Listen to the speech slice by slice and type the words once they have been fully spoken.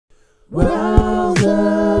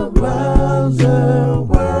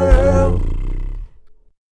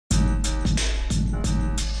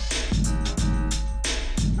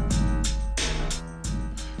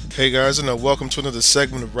Hey guys, and welcome to another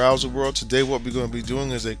segment of Rowserworld. Today what we're going to be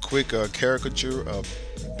doing is a quick caricature of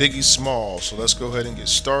Biggie Small. So let's go ahead and get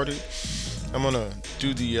started. I'm going to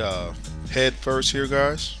do the head first here,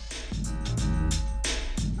 guys.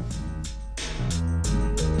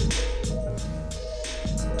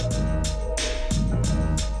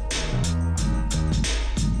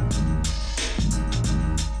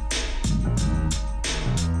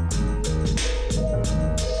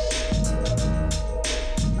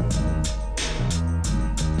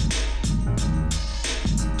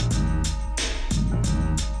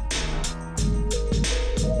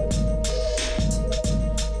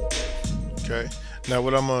 Okay. Now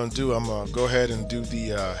what I'm going to do, I'm going to go ahead and do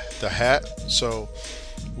the hat. So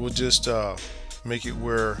we'll just make it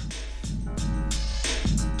where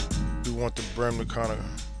we want the brim to kind of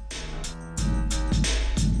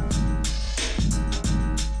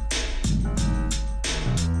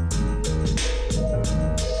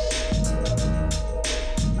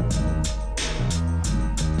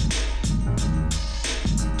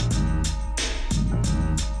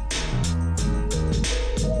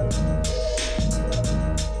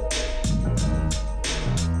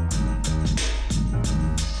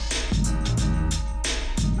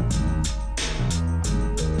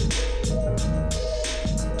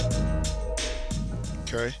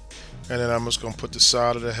okay, and then I'm just going to put the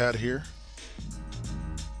side of the hat here.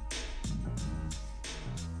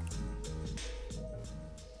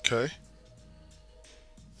 Okay,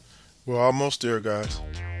 we're almost there, guys.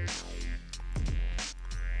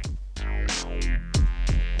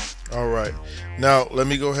 Alright, now let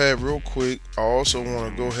me go ahead real quick. I also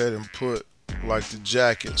want to go ahead and put like the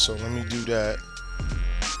jacket, so let me do that.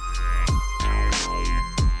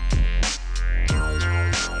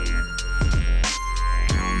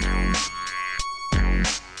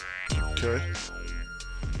 Okay,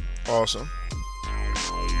 awesome.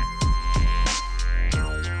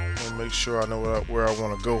 I'll make sure I know where I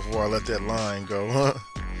want to go before I let that line go.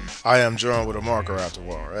 I am drawing with a marker after a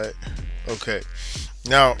while, right? Okay,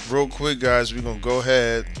 now real quick, guys, we're gonna go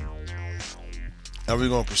ahead and we're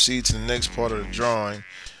gonna proceed to the next part of the drawing,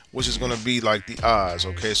 which is gonna be like the eyes.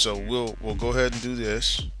 Okay, so we'll go ahead and do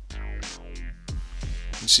this.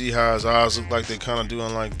 You see how his eyes look like they're kind of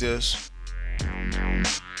doing like this.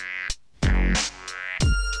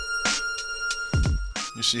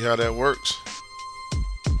 You see how that works?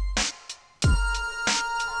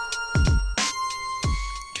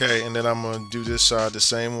 Okay, and then I'm going to do this side the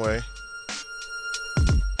same way.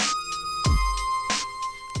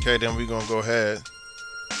 Okay, then we're going to go ahead.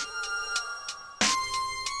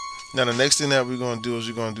 Now the next thing that we're going to do is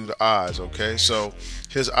we're going to do the eyes, okay? So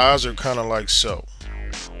his eyes are kind of like so.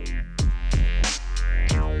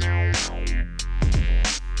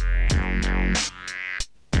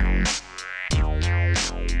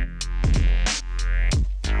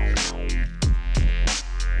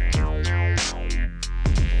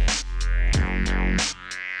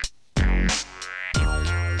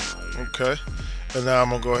 Okay, and now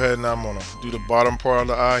I'm gonna go ahead and I'm gonna do the bottom part of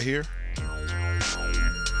the eye here.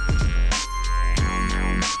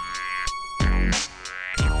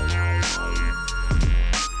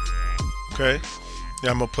 Okay,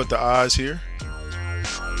 now I'm gonna put the eyes here.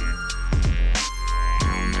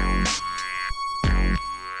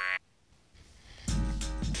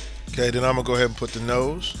 Okay, then I'm gonna go ahead and put the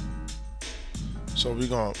nose. So we're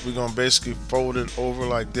gonna basically fold it over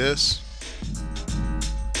like this.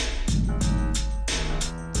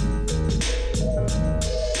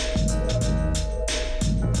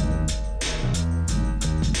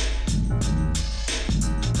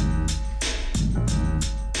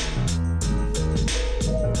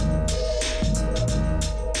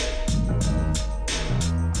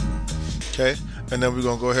 Okay, and then we're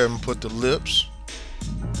gonna go ahead and put the lips.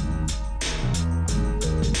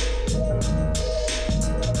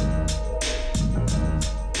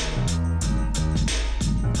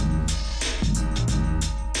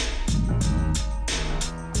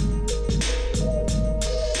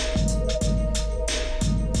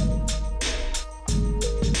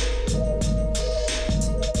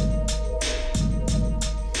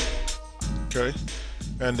 Okay,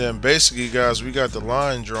 and then basically, guys, we got the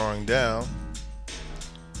line drawing down.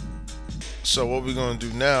 So what we're going to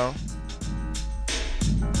do now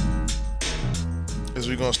is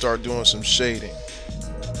we're going to start doing some shading.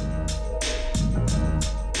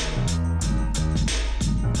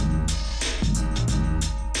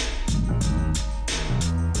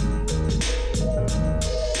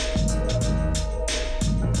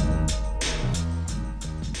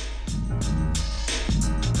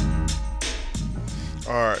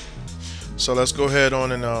 Alright, So let's go ahead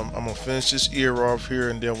on and I'm gonna finish this ear off here,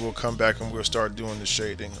 and then we'll come back and we'll start doing the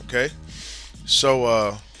shading. Okay.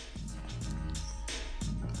 So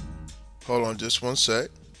hold on just one sec.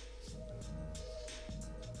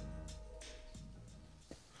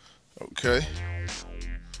 Okay.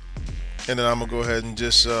 And then I'm gonna go ahead and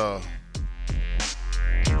just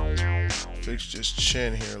fix this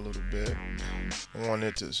chin here a little bit. I want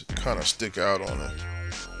it to kind of stick out on it.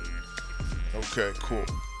 Okay, cool.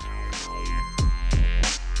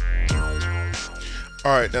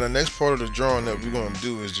 Alright, now the next part of the drawing that we're going to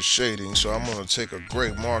do is the shading. So I'm going to take a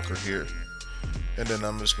gray marker here, and then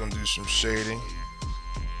I'm just going to do some shading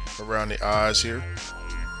around the eyes here.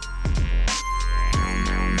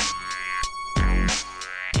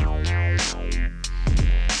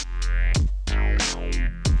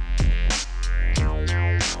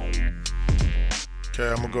 Okay,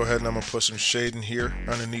 I'm going to go ahead and I'm going to put some shading here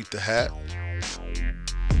underneath the hat.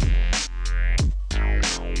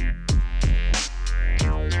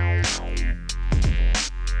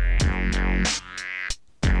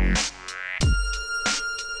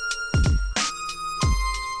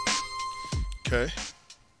 Okay,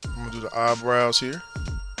 I'm going to do the eyebrows here.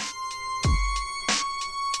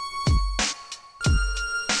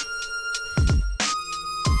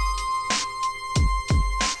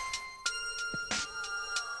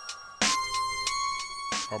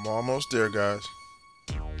 I'm almost there, guys.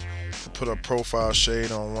 Put a profile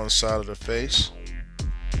shade on one side of the face.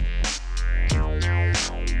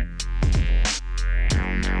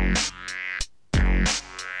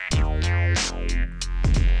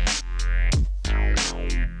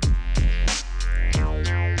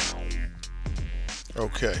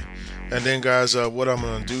 Okay, and then guys, what I'm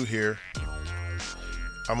going to do here,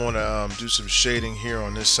 I'm going to do some shading here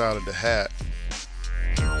on this side of the hat.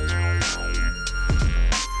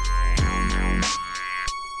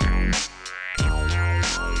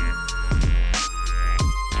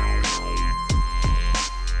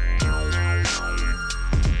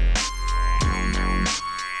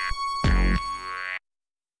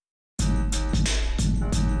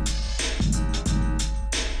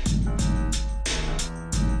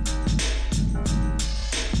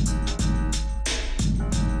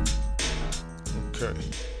 Okay.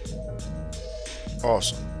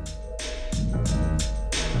 Awesome.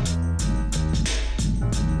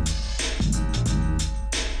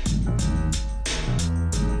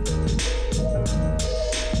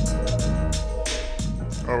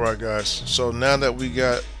 Alright guys, so now that we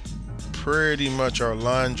got pretty much our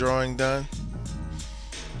line drawing done,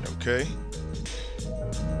 okay,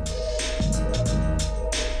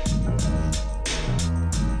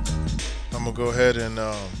 I'm gonna go ahead and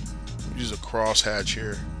use a crosshatch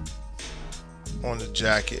here on the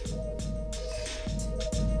jacket.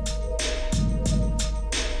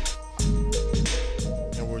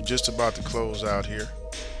 And we're just about to close out here.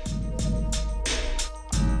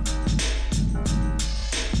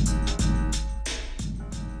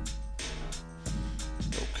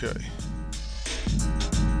 Okay.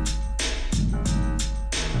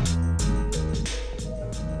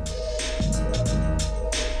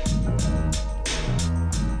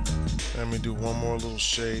 Let me do one more little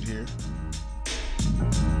shade here.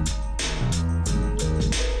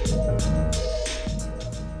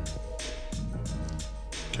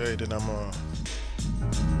 Okay, then I'm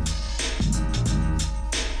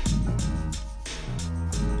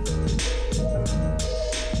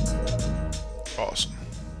awesome.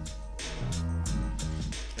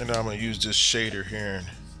 And now I'm gonna use this shader here and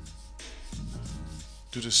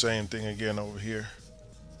do the same thing again over here.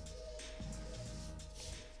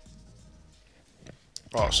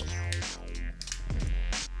 Awesome.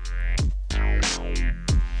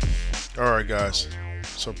 Alright guys,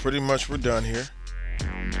 so pretty much we're done here.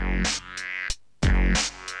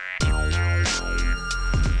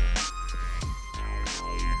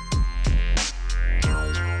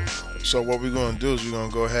 So what we're going to do is we're going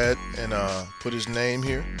to go ahead and put his name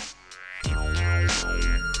here.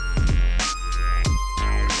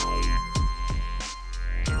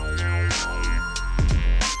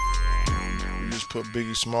 Put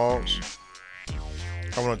Biggie Smalls.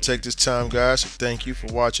 I want to take this time, guys, to thank you for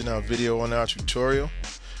watching our video on our tutorial.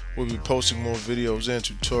 We'll be posting more videos and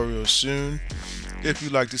tutorials soon. If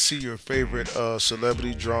you'd like to see your favorite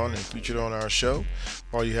celebrity drawn and featured on our show,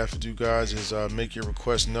 all you have to do, guys, is make your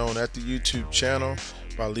request known at the YouTube channel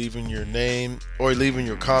by leaving your name or leaving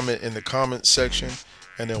your comment in the comment section,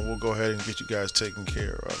 and then we'll go ahead and get you guys taken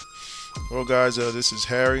care of. Well, guys, this is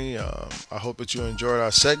Harry. I hope that you enjoyed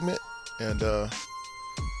our segment, and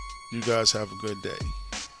you guys have a good day.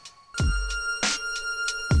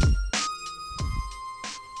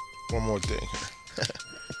 one more thing here.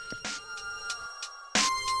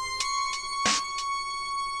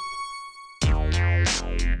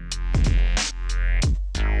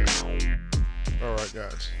 Alright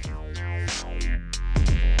guys.